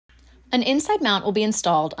An inside mount will be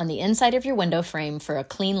installed on the inside of your window frame for a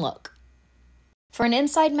clean look. For an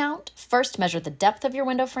inside mount, first measure the depth of your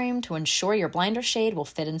window frame to ensure your blind or shade will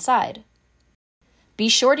fit inside. Be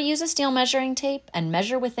sure to use a steel measuring tape and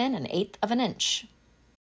measure within 1/8 of an inch.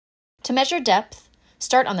 To measure depth,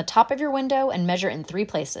 start on the top of your window and measure in 3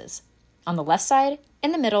 places: on the left side,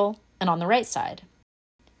 in the middle, and on the right side.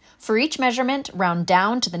 For each measurement, round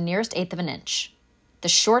down to the nearest 1/8 of an inch. The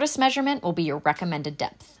shortest measurement will be your recommended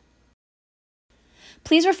depth.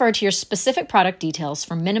 Please refer to your specific product details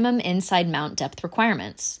for minimum inside mount depth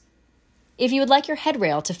requirements. If you would like your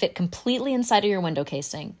headrail to fit completely inside of your window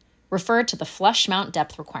casing, refer to the flush mount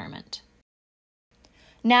depth requirement.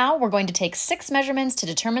 Now we're going to take 6 measurements to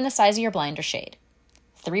determine the size of your blind or shade: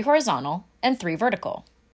 3 horizontal and 3 vertical.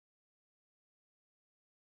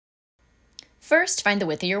 First, find the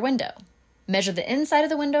width of your window. Measure the inside of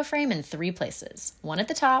the window frame in 3 places: 1 at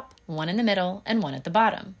the top, 1 in the middle, and 1 at the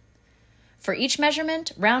bottom. For each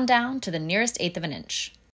measurement, round down to the nearest 1/8 of an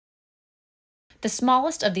inch. The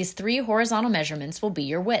smallest of these 3 horizontal measurements will be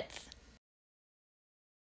your width.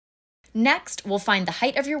 Next, we'll find the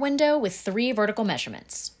height of your window with 3 vertical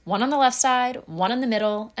measurements: 1 on the left side, 1 in the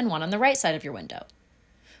middle, and 1 on the right side of your window.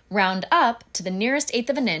 Round up to the nearest 1/8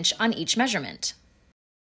 of an inch on each measurement.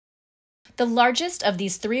 The largest of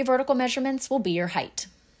these 3 vertical measurements will be your height.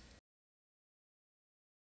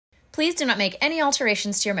 Please do not make any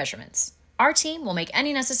alterations to your measurements. Our team will make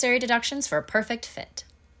any necessary deductions for a perfect fit.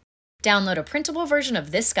 Download a printable version of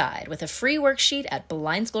this guide with a free worksheet at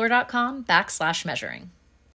blindsgalore.com/measuring.